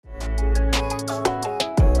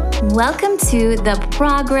Welcome to the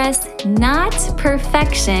Progress, Not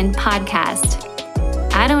Perfection podcast.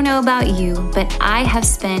 I don't know about you, but I have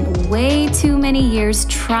spent way too many years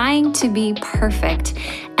trying to be perfect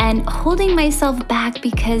and holding myself back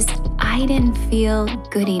because I didn't feel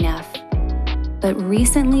good enough. But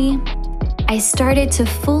recently, I started to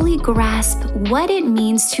fully grasp what it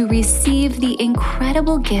means to receive the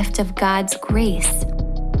incredible gift of God's grace.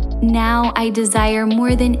 Now I desire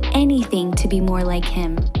more than anything to be more like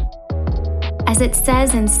Him. As it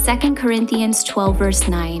says in 2 Corinthians 12, verse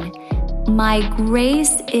 9, "My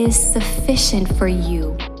grace is sufficient for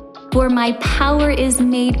you, for my power is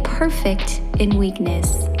made perfect in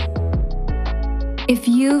weakness." If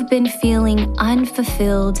you've been feeling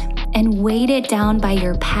unfulfilled and weighted down by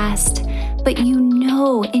your past, but you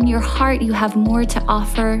know in your heart you have more to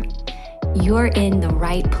offer, you're in the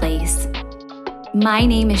right place. My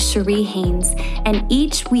name is Cherie Haynes, and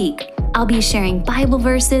each week I'll be sharing Bible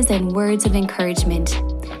verses and words of encouragement.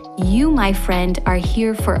 You, my friend, are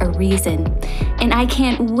here for a reason, and I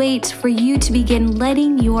can't wait for you to begin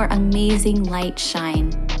letting your amazing light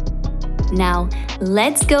shine. Now,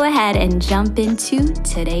 let's go ahead and jump into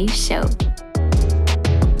today's show.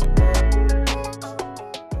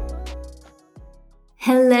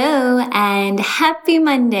 Hello and happy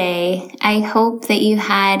Monday. I hope that you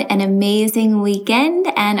had an amazing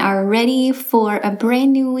weekend and are ready for a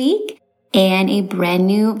brand new week and a brand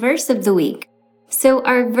new verse of the week. So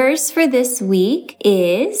our verse for this week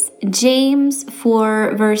is James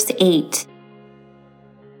 4, verse 8.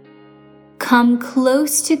 Come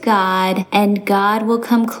close to God, and God will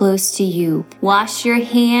come close to you. Wash your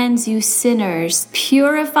hands, you sinners.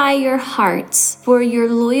 Purify your hearts, for your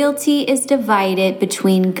loyalty is divided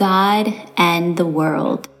between God and the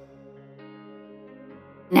world.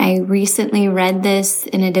 I recently read this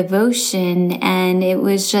in a devotion, and it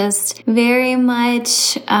was just very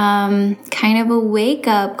much kind of a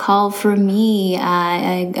wake-up call for me,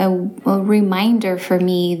 a reminder for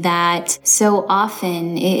me that so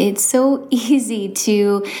often it's so easy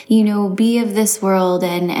to, be of this world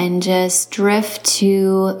and just drift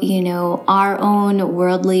to, our own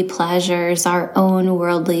worldly pleasures, our own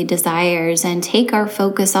worldly desires, and take our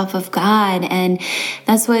focus off of God. And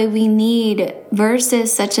that's why we need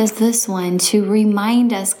verses such as this one to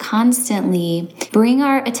remind us constantly, bring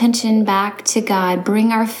our attention back to God,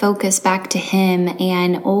 bring our focus back to Him,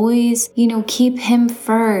 and always, keep Him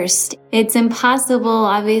first. It's impossible,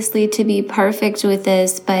 obviously, to be perfect with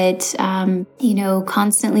this, but,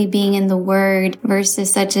 constantly being in the Word,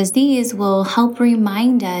 verses such as these will help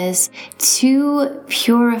remind us to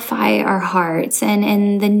purify our hearts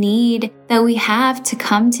and the need that we have to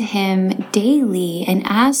come to Him daily and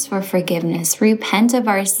ask for forgiveness, repent of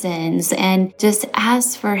our sins, and just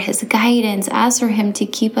ask for His guidance, ask for Him to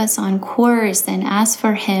keep us on course, and ask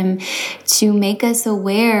for Him to make us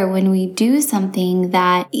aware when we do something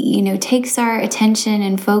that, takes our attention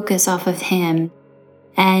and focus off of Him.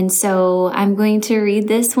 And so I'm going to read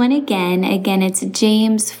this one again. Again, it's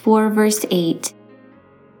James 4, verse 8.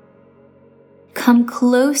 Come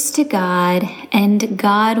close to God, and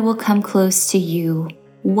God will come close to you.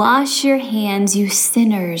 Wash your hands, you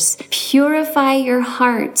sinners. Purify your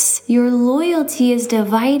hearts. Your loyalty is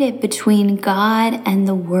divided between God and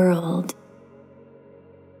the world.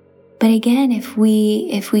 But again, if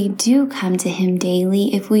we do come to Him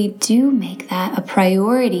daily, if we do make that a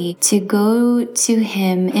priority to go to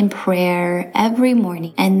Him in prayer every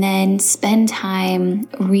morning and then spend time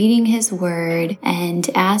reading His Word and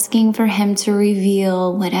asking for Him to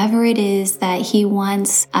reveal whatever it is that He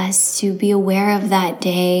wants us to be aware of that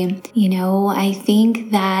day, I think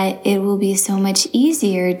that it will be so much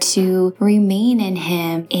easier to remain in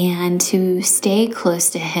Him and to stay close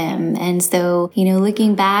to Him. And so,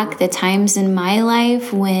 looking back, the times in my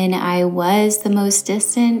life when I was the most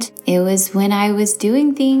distant, it was when I was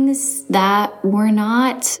doing things that were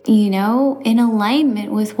not, in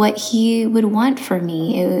alignment with what He would want for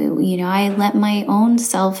me. I let my own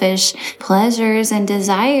selfish pleasures and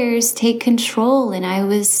desires take control, and I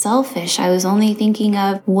was selfish. I was only thinking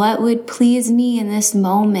of what would please me in this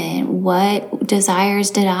moment. What desires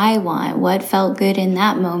did I want? What felt good in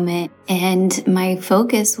that moment? And my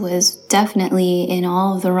focus was definitely in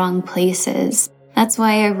all of the wrong places. that's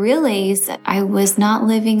why I realized I was not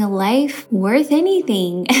living a life worth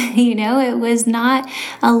anything. It was not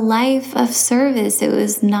a life of service. It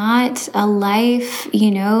was not a life,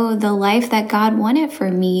 the life that God wanted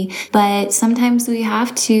for me. But sometimes we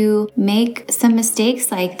have to make some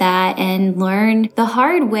mistakes like that and learn the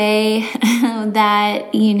hard way that,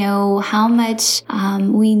 how much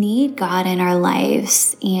we need God in our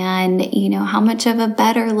lives, and, how much of a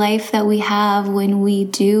better life that we have when we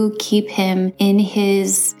do keep Him in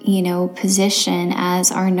His, position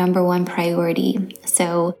as our number one priority.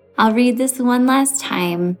 So I'll read this one last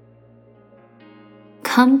time.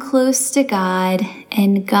 Come close to God,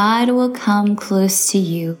 and God will come close to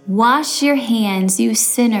you. Wash your hands, you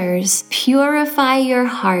sinners. Purify your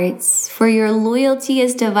hearts, for your loyalty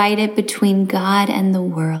is divided between God and the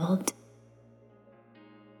world.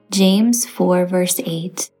 James 4, verse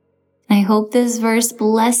 8. I hope this verse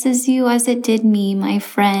blesses you as it did me, my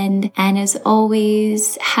friend. And as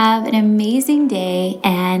always, have an amazing day,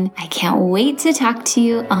 and I can't wait to talk to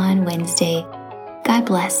you on Wednesday. God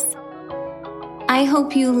bless. I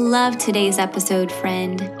hope you loved today's episode,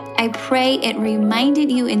 friend. I pray it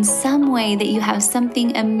reminded you in some way that you have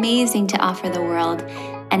something amazing to offer the world,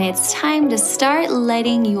 and it's time to start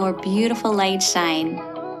letting your beautiful light shine.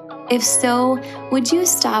 If so, would you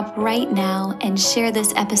stop right now and share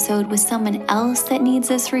this episode with someone else that needs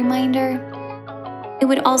this reminder? It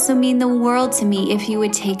would also mean the world to me if you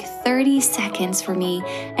would take 30 seconds for me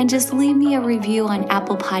and just leave me a review on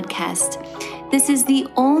Apple Podcast. This is the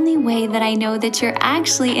only way that I know that you're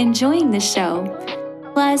actually enjoying the show.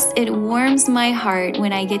 Plus, it warms my heart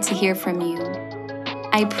when I get to hear from you.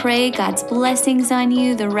 I pray God's blessings on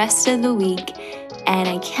you the rest of the week, and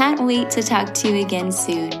I can't wait to talk to you again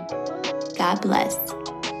soon. God bless.